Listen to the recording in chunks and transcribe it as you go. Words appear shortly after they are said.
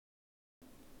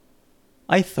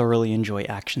I thoroughly enjoy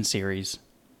action series.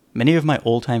 Many of my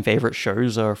all-time favorite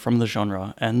shows are from the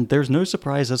genre, and there's no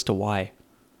surprise as to why.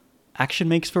 Action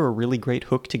makes for a really great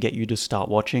hook to get you to start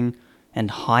watching,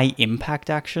 and high-impact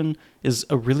action is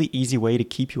a really easy way to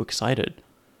keep you excited.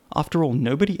 After all,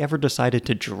 nobody ever decided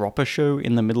to drop a show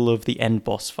in the middle of the end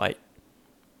boss fight.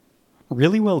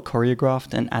 Really well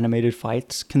choreographed and animated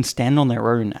fights can stand on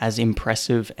their own as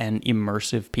impressive and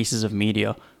immersive pieces of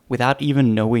media without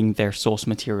even knowing their source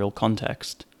material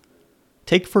context.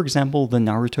 Take, for example, the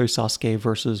Naruto Sasuke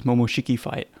vs Momoshiki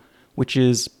fight, which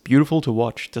is beautiful to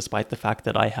watch despite the fact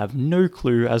that I have no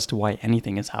clue as to why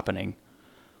anything is happening.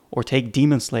 Or take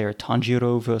Demon Slayer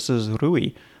Tanjiro vs Rui,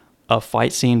 a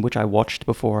fight scene which I watched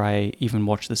before I even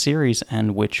watched the series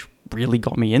and which really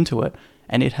got me into it,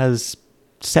 and it has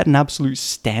set an absolute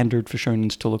standard for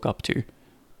shonens to look up to.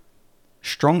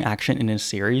 Strong action in a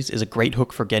series is a great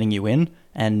hook for getting you in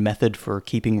and method for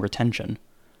keeping retention.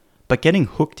 But getting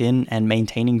hooked in and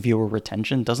maintaining viewer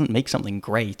retention doesn't make something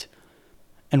great.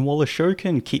 And while a show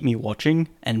can keep me watching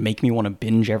and make me want to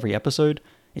binge every episode,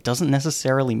 it doesn't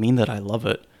necessarily mean that I love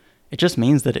it. It just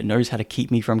means that it knows how to keep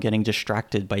me from getting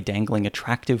distracted by dangling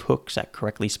attractive hooks at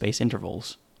correctly spaced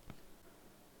intervals.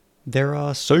 There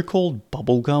are so-called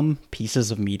bubblegum pieces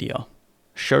of media,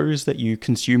 shows that you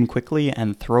consume quickly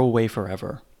and throw away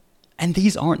forever. And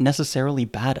these aren't necessarily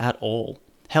bad at all.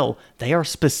 Hell, they are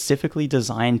specifically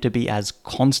designed to be as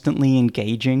constantly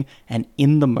engaging and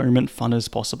in-the-moment fun as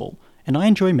possible, and I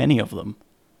enjoy many of them.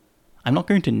 I'm not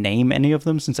going to name any of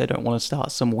them since I don't want to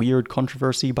start some weird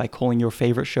controversy by calling your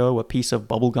favorite show a piece of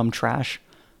bubblegum trash,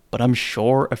 but I'm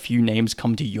sure a few names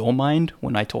come to your mind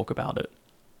when I talk about it.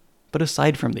 But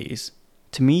aside from these,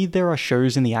 to me there are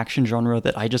shows in the action genre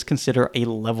that I just consider a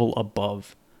level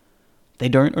above. They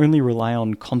don't only rely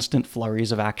on constant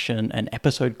flurries of action and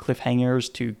episode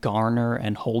cliffhangers to garner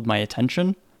and hold my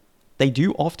attention. They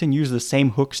do often use the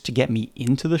same hooks to get me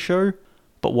into the show,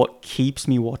 but what keeps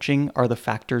me watching are the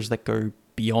factors that go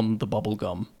beyond the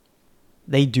bubblegum.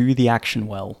 They do the action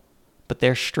well, but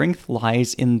their strength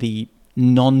lies in the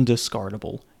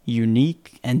non-discardable,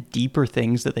 unique and deeper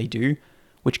things that they do,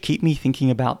 which keep me thinking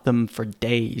about them for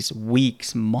days,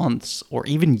 weeks, months, or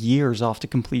even years after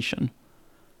completion.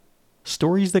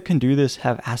 Stories that can do this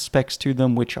have aspects to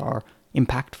them which are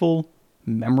impactful,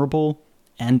 memorable,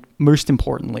 and most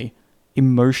importantly,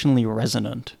 emotionally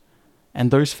resonant. And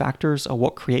those factors are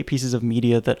what create pieces of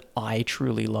media that I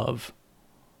truly love.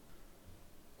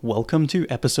 Welcome to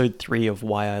episode 3 of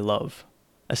Why I Love,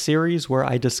 a series where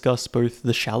I discuss both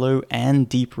the shallow and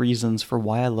deep reasons for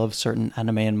why I love certain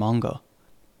anime and manga.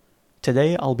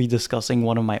 Today I'll be discussing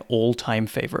one of my all-time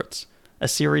favorites, a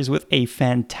series with a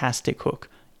fantastic hook,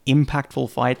 impactful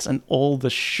fights, and all the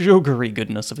sugary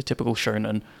goodness of a typical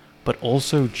shonen, but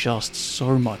also just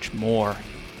so much more.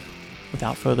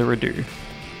 Without further ado,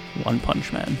 One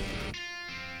Punch Man.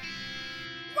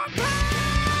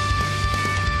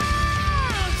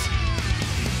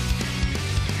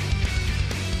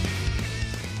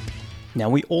 Now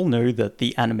we all know that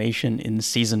the animation in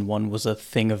season 1 was a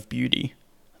thing of beauty.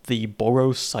 The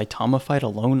Boros-Saitama fight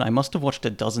alone I must have watched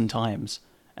a dozen times,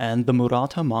 and the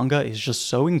Murata manga is just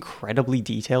so incredibly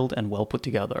detailed and well put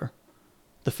together.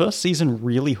 The first season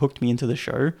really hooked me into the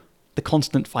show. The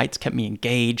constant fights kept me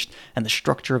engaged, and the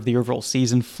structure of the overall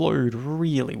season flowed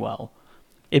really well.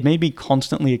 It made me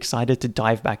constantly excited to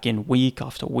dive back in week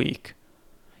after week.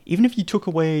 Even if you took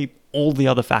away all the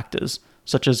other factors,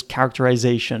 such as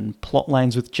characterization, plot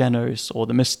lines with Genos, or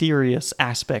the mysterious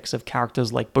aspects of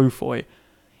characters like Bofoi,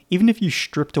 even if you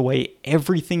stripped away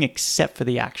everything except for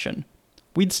the action,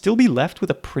 we'd still be left with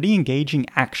a pretty engaging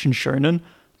action shonen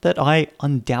that I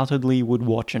undoubtedly would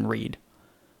watch and read.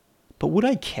 But would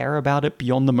I care about it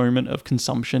beyond the moment of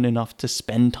consumption enough to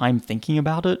spend time thinking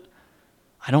about it?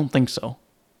 I don't think so.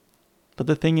 But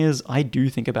the thing is, I do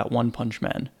think about One Punch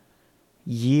Man.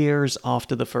 Years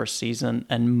after the first season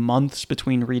and months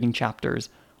between reading chapters,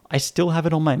 I still have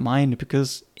it on my mind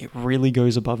because it really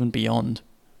goes above and beyond.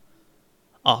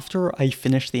 After I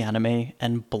finished the anime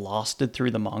and blasted through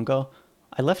the manga,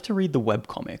 I left to read the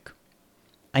webcomic.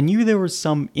 I knew there was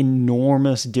some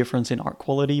enormous difference in art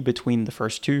quality between the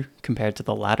first two compared to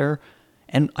the latter,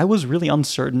 and I was really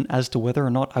uncertain as to whether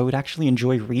or not I would actually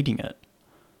enjoy reading it.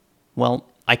 Well,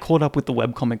 I caught up with the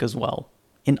webcomic as well.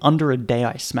 In under a day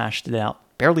I smashed it out,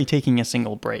 barely taking a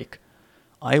single break.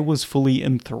 I was fully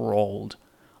enthralled.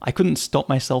 I couldn't stop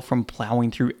myself from plowing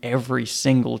through every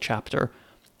single chapter,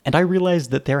 and I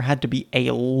realized that there had to be a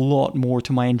lot more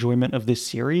to my enjoyment of this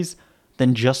series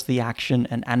than just the action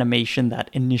and animation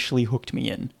that initially hooked me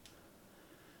in.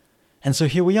 And so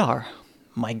here we are,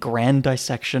 my grand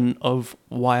dissection of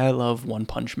why I love One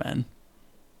Punch Man.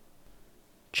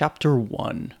 Chapter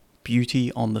 1: Beauty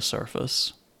on the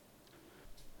Surface.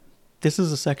 This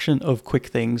is a section of quick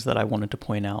things that I wanted to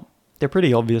point out. They're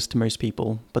pretty obvious to most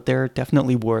people, but they're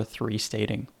definitely worth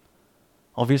restating.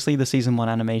 Obviously, the Season 1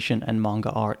 animation and manga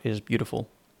art is beautiful.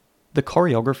 The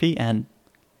choreography and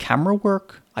camera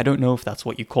work, I don't know if that's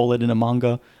what you call it in a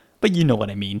manga, but you know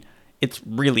what I mean. It's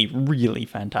really, really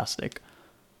fantastic.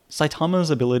 Saitama's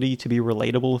ability to be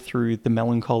relatable through the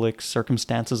melancholic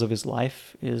circumstances of his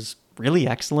life is really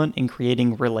excellent in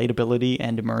creating relatability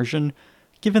and immersion,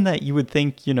 given that you would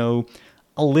think, a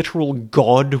literal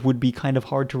god would be kind of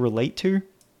hard to relate to.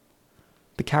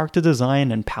 The character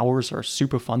design and powers are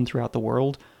super fun throughout the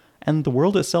world, and the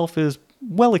world itself is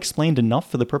well explained enough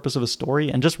for the purpose of a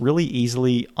story and just really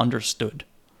easily understood.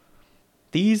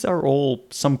 These are all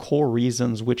some core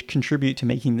reasons which contribute to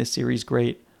making this series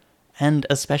great, and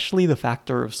especially the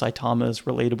factor of Saitama's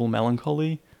relatable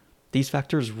melancholy. These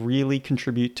factors really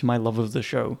contribute to my love of the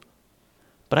show.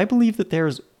 But I believe that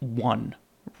there's one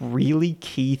really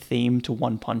key theme to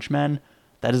One Punch Man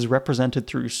that is represented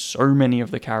through so many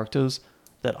of the characters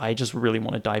that I just really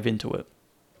want to dive into it.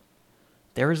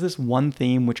 There is this one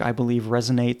theme which I believe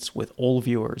resonates with all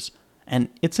viewers, and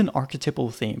it's an archetypal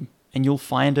theme, and you'll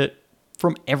find it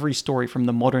from every story from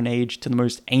the modern age to the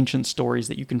most ancient stories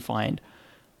that you can find.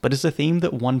 But it's a theme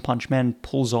that One Punch Man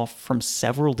pulls off from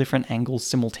several different angles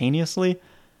simultaneously,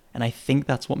 and I think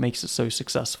that's what makes it so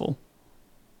successful.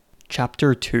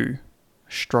 Chapter 2: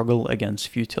 Struggle Against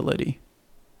Futility.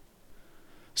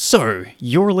 So,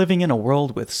 you're living in a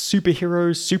world with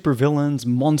superheroes, supervillains,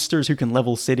 monsters who can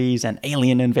level cities, and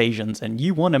alien invasions, and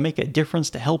you want to make a difference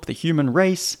to help the human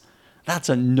race? That's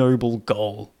a noble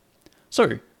goal.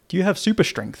 So, do you have super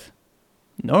strength?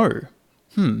 No.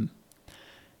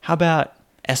 How about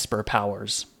Esper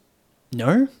powers?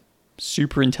 No?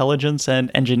 Super intelligence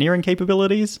and engineering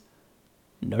capabilities?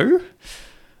 No?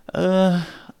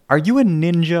 Are you a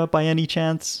ninja by any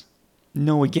chance?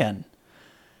 No again.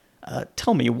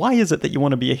 Tell me, why is it that you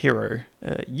want to be a hero?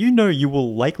 You know you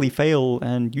will likely fail,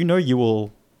 and you know you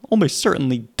will almost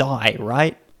certainly die,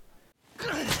 right?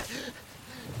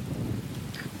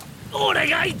 俺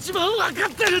が一番分か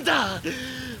ってるんだ。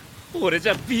俺じ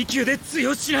ゃ B 級で通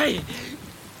用しない。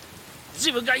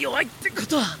自分が弱いってこ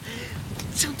とは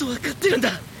ちゃんと分かってるん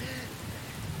だ。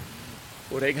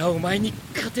俺がお前に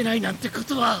勝てないなんてこ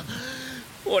とは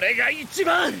俺が一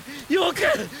番よく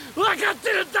分かって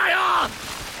るんだよ。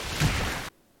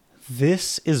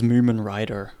 This is Moomin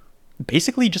Rider.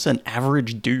 Basically just an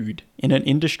average dude in an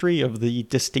industry of the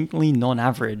distinctly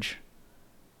non-average.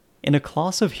 In a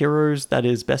class of heroes that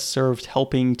is best served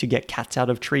helping to get cats out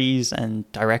of trees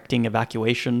and directing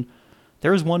evacuation,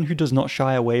 there is one who does not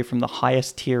shy away from the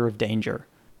highest tier of danger.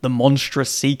 The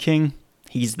monstrous Sea King,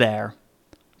 he's there.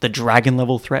 The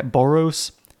dragon-level threat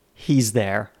Boros, he's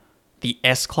there. The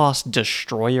S-Class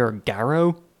destroyer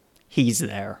Garou, he's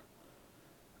there.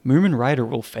 Moomin Rider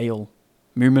will fail.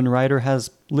 Moomin Rider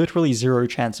has literally zero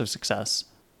chance of success,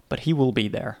 but he will be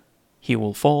there. He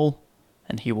will fall,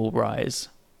 and he will rise.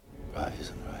 Rise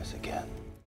and rise again.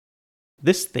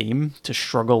 This theme, to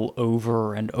struggle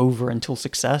over and over until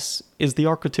success, is the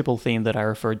archetypal theme that I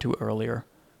referred to earlier.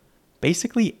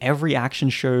 Basically, every action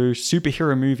show,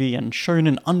 superhero movie, and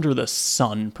shonen under the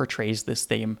sun portrays this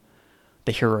theme.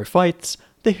 The hero fights,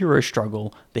 the hero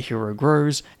struggle, the hero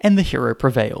grows, and the hero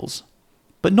prevails.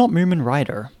 But not Moomin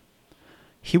Rider.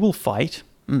 He will fight,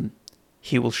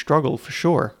 he will struggle for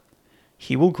sure,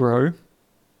 he will grow,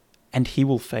 and he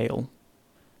will fail.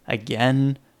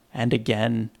 Again and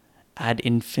again, ad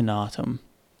infinitum.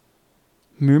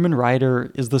 Moomin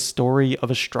Rider is the story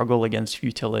of a struggle against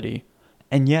futility,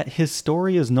 and yet his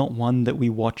story is not one that we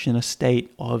watch in a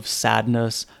state of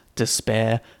sadness,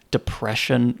 despair,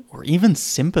 depression, or even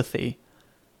sympathy.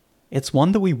 It's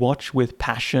one that we watch with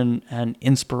passion and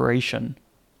inspiration,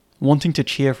 wanting to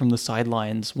cheer from the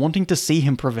sidelines, wanting to see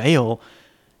him prevail,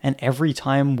 and every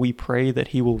time we pray that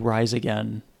he will rise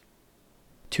again.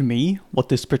 To me, what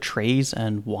this portrays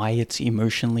and why it's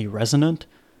emotionally resonant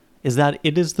is that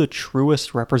it is the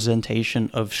truest representation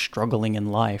of struggling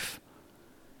in life.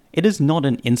 It is not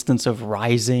an instance of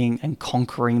rising and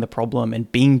conquering the problem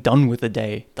and being done with the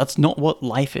day. That's not what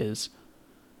life is.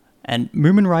 And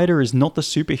Moomin Rider is not the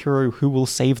superhero who will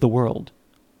save the world.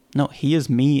 No, he is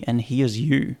me and he is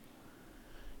you.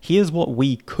 He is what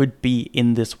we could be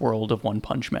in this world of One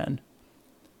Punch Man.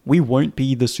 We won't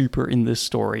be the super in this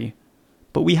story,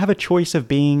 but we have a choice of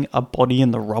being a body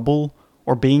in the rubble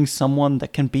or being someone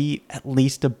that can be at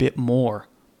least a bit more.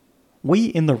 We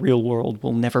in the real world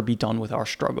will never be done with our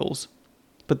struggles,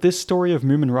 but this story of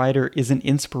Moomin Rider is an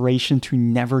inspiration to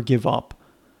never give up,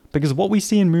 Because what we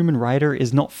see in Moomin Rider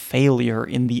is not failure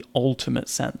in the ultimate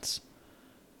sense.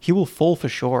 He will fall for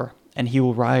sure, and he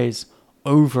will rise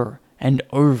over and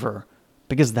over,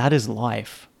 because that is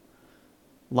life.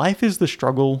 Life is the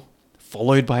struggle,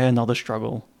 followed by another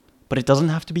struggle, but it doesn't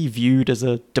have to be viewed as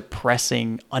a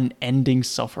depressing, unending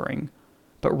suffering,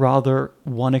 but rather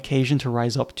one occasion to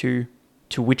rise up to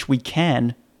which we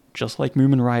can, just like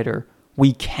Moomin Rider,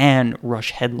 we can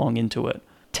rush headlong into it,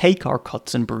 take our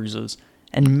cuts and bruises,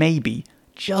 and maybe,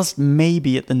 just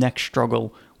maybe at the next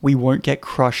struggle, we won't get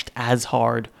crushed as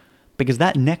hard, because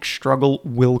that next struggle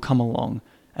will come along,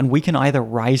 and we can either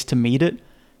rise to meet it,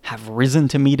 have risen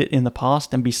to meet it in the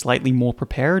past and be slightly more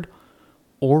prepared,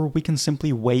 or we can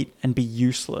simply wait and be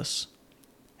useless.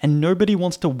 And nobody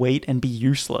wants to wait and be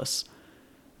useless.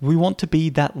 We want to be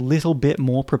that little bit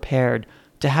more prepared,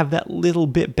 to have that little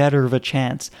bit better of a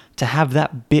chance, to have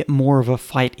that bit more of a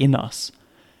fight in us.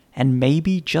 And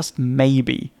maybe, just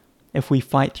maybe, if we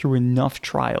fight through enough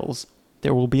trials,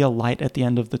 there will be a light at the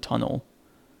end of the tunnel.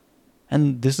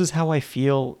 And this is how I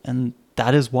feel, and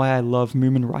that is why I love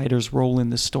Moomin Rider's role in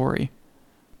this story.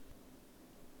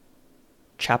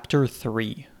 Chapter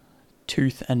 3,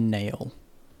 Tooth and Nail.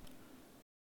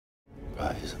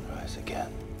 Rise and rise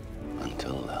again,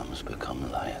 until lambs become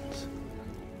lions.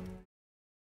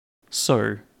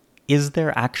 So, is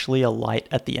there actually a light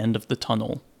at the end of the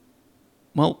tunnel?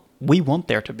 Well, we want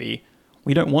there to be.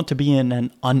 We don't want to be in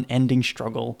an unending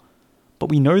struggle, but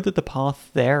we know that the path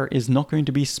there is not going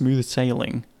to be smooth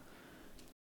sailing.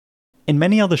 In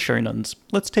many other shonens,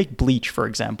 let's take Bleach for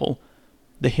example,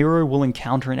 the hero will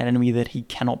encounter an enemy that he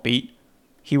cannot beat.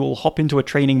 He will hop into a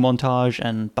training montage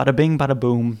and bada bing bada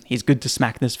boom, he's good to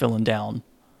smack this villain down.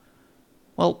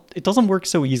 Well, it doesn't work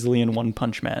so easily in One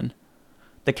Punch Man.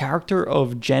 The character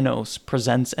of Genos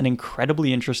presents an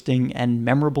incredibly interesting and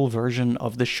memorable version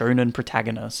of the shonen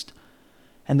protagonist,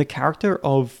 and the character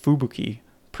of Fubuki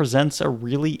presents a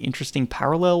really interesting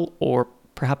parallel or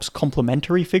perhaps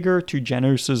complementary figure to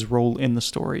Genos' role in the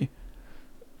story.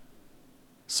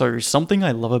 So something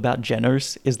I love about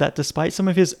Genos is that despite some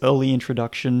of his early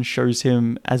introduction shows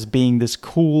him as being this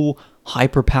cool,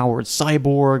 hyper-powered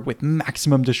cyborg with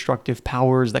maximum destructive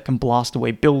powers that can blast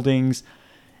away buildings,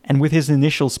 and with his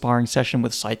initial sparring session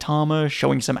with Saitama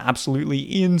showing some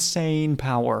absolutely insane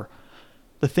power,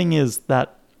 the thing is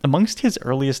that amongst his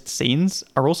earliest scenes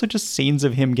are also just scenes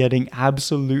of him getting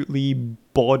absolutely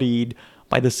bodied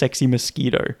by the sexy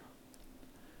mosquito.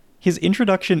 His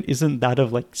introduction isn't that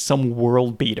of like some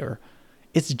world beater.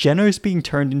 It's Genos being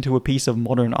turned into a piece of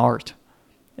modern art.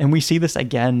 And we see this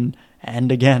again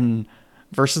and again.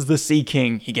 Versus the Sea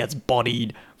King, he gets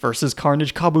bodied. Versus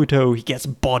Carnage Kabuto, he gets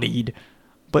bodied.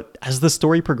 But as the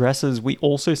story progresses, we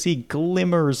also see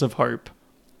glimmers of hope.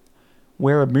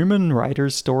 Where Moomin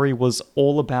Rider's story was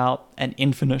all about an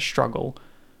infinite struggle,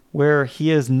 where he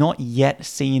has not yet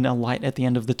seen a light at the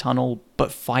end of the tunnel,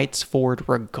 but fights for it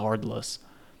regardless.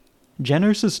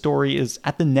 Genos' story is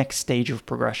at the next stage of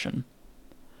progression.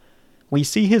 We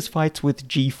see his fights with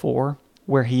G4,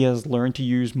 where he has learned to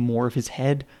use more of his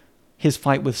head, his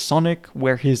fight with Sonic,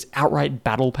 where his outright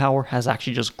battle power has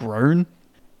actually just grown,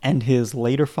 and his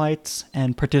later fights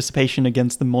and participation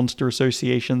against the monster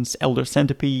associations Elder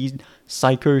Centipede,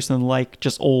 Psychos, and like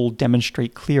just all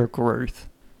demonstrate clear growth.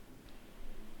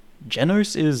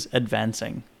 Genos is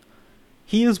advancing.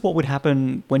 He is what would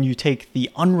happen when you take the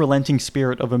unrelenting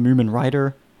spirit of a Moomin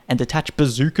Rider and attach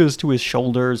bazookas to his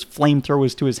shoulders,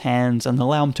 flamethrowers to his hands, and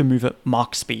allow him to move at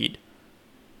Mach speed.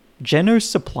 Genos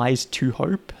supplies to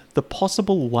Hope the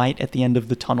possible light at the end of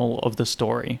the tunnel of the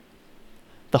story.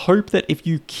 The hope that if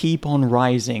you keep on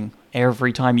rising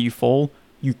every time you fall,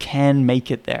 you can make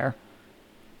it there.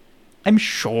 I'm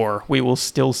sure we will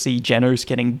still see Genos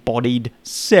getting bodied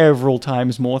several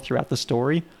times more throughout the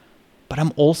story, but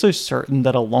I'm also certain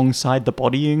that alongside the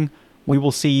bodying, we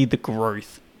will see the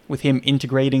growth, with him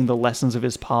integrating the lessons of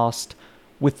his past,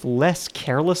 with less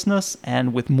carelessness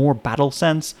and with more battle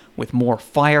sense, with more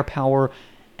firepower,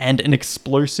 and an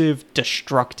explosive,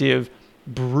 destructive,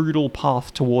 brutal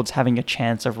path towards having a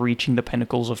chance of reaching the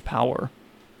pinnacles of power.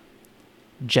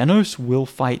 Genos will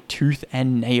fight tooth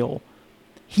and nail.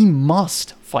 He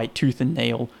must fight tooth and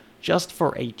nail just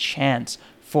for a chance,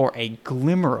 for a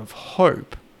glimmer of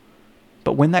hope.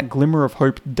 But when that glimmer of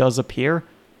hope does appear,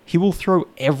 he will throw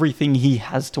everything he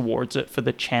has towards it for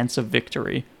the chance of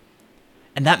victory.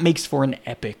 And that makes for an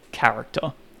epic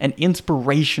character, an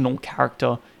inspirational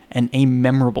character, and a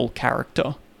memorable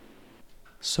character.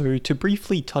 So to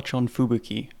briefly touch on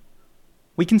Fubuki,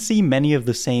 we can see many of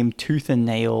the same tooth and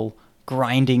nail,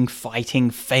 grinding,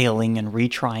 fighting, failing, and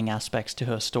retrying aspects to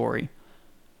her story.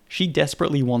 She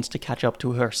desperately wants to catch up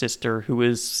to her sister, who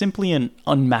is simply an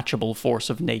unmatchable force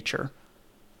of nature.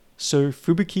 So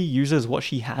Fubuki uses what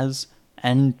she has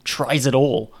and tries it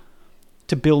all.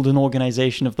 To build an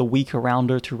organization of the weak around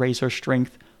her to raise her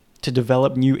strength, to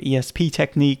develop new ESP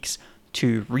techniques,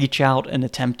 to reach out and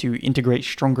attempt to integrate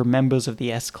stronger members of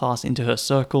the S-Class into her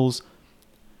circles.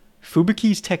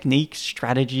 Fubuki's techniques,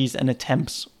 strategies, and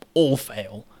attempts all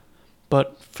fail.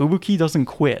 But Fubuki doesn't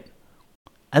quit.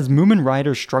 As Moomin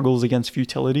Rider struggles against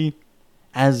futility,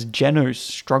 as Genos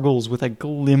struggles with a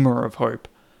glimmer of hope,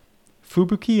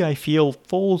 Fubuki, I feel,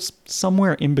 falls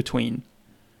somewhere in between.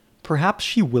 Perhaps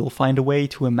she will find a way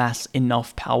to amass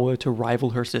enough power to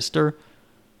rival her sister.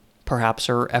 Perhaps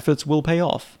her efforts will pay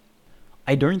off.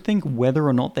 I don't think whether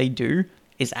or not they do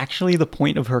is actually the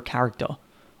point of her character,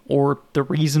 or the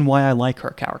reason why I like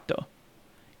her character.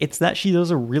 It's that she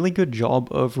does a really good job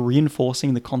of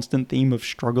reinforcing the constant theme of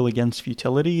struggle against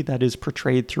futility that is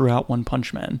portrayed throughout One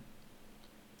Punch Man.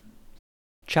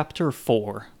 Chapter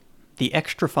 4. The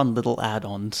extra fun little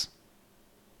add-ons.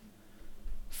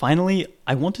 Finally,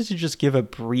 I wanted to just give a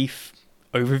brief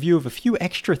overview of a few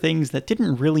extra things that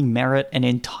didn't really merit an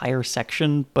entire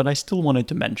section, but I still wanted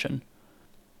to mention.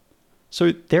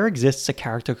 So there exists a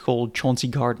character called Chauncey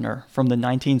Gardner from the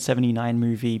 1979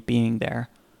 movie Being There.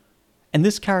 And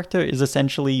this character is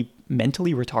essentially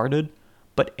mentally retarded,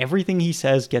 but everything he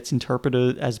says gets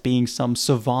interpreted as being some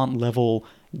savant-level,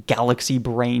 galaxy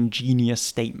brain genius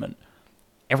statement.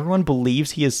 Everyone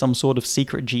believes he is some sort of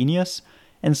secret genius,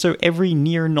 and so every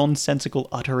near-nonsensical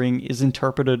uttering is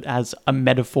interpreted as a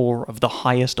metaphor of the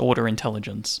highest order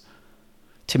intelligence.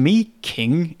 To me,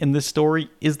 King in this story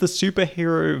is the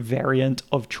superhero variant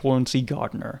of Chauncey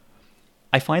Gardner.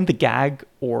 I find the gag,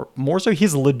 or more so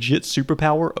his legit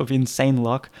superpower of insane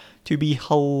luck, to be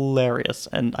hilarious,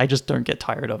 and I just don't get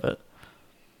tired of it.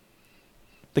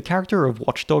 The character of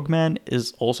Watchdog Man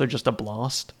is also just a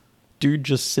blast. Dude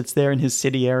just sits there in his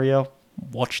city area,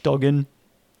 watchdogging.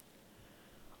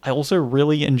 I also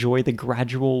really enjoy the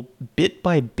gradual,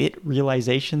 bit-by-bit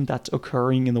realization that's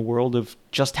occurring in the world of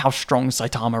just how strong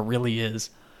Saitama really is.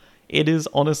 It is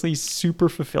honestly super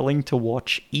fulfilling to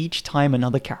watch each time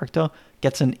another character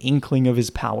gets an inkling of his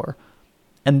power.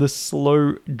 And the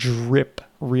slow drip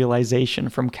realization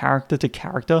from character to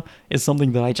character is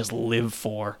something that I just live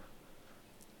for.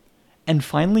 And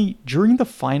finally, during the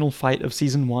final fight of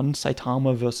Season 1,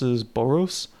 Saitama vs.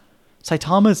 Boros,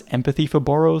 Saitama's empathy for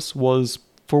Boros was,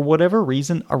 for whatever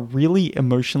reason, a really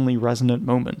emotionally resonant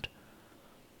moment.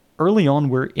 Early on,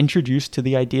 we're introduced to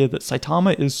the idea that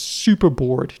Saitama is super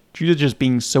bored due to just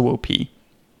being so OP.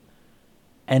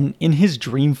 And in his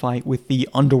dream fight with the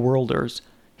Underworlders,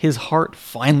 his heart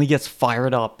finally gets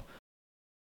fired up.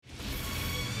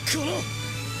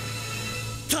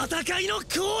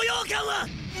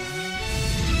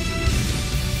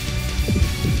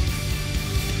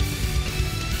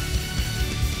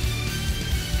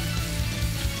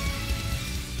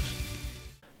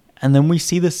 And then we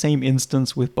see the same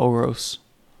instance with Boros.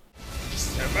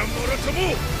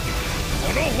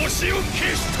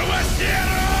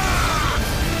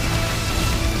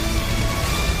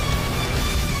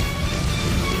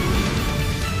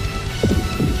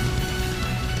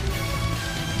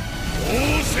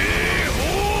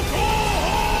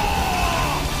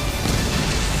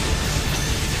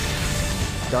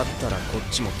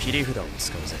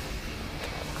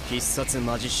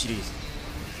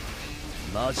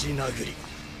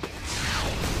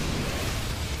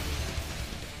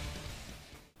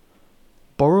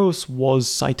 Boros was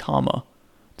Saitama.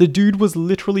 The dude was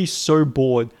literally so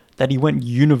bored that he went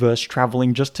universe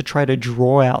traveling just to try to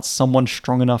draw out someone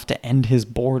strong enough to end his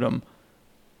boredom.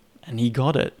 And he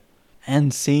got it.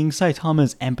 And seeing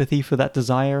Saitama's empathy for that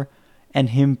desire,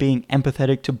 and him being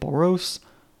empathetic to Boros,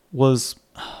 was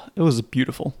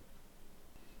beautiful.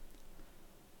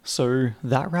 So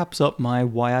that wraps up my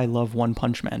Why I Love One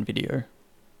Punch Man video.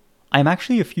 I'm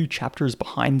actually a few chapters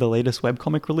behind the latest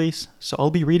webcomic release, so I'll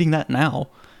be reading that now,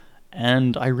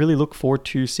 and I really look forward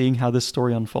to seeing how this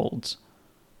story unfolds.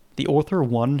 The author,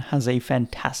 One, has a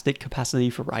fantastic capacity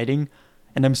for writing,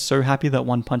 and I'm so happy that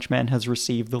One Punch Man has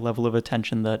received the level of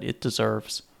attention that it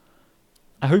deserves.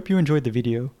 I hope you enjoyed the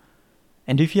video,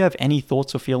 and if you have any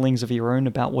thoughts or feelings of your own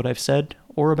about what I've said,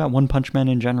 or about One Punch Man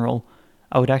in general,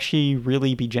 I would actually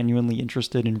really be genuinely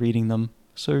interested in reading them,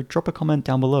 so drop a comment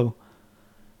down below.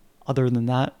 Other than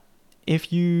that,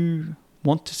 if you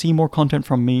want to see more content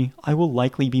from me, I will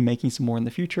likely be making some more in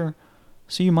the future,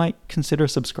 so you might consider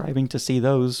subscribing to see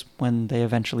those when they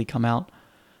eventually come out.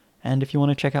 And if you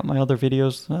want to check out my other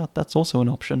videos, that's also an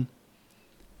option.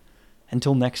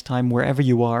 Until next time, wherever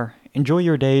you are, enjoy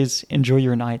your days, enjoy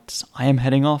your nights. I am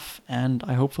heading off, and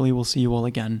I hopefully will see you all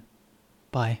again.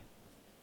 Bye.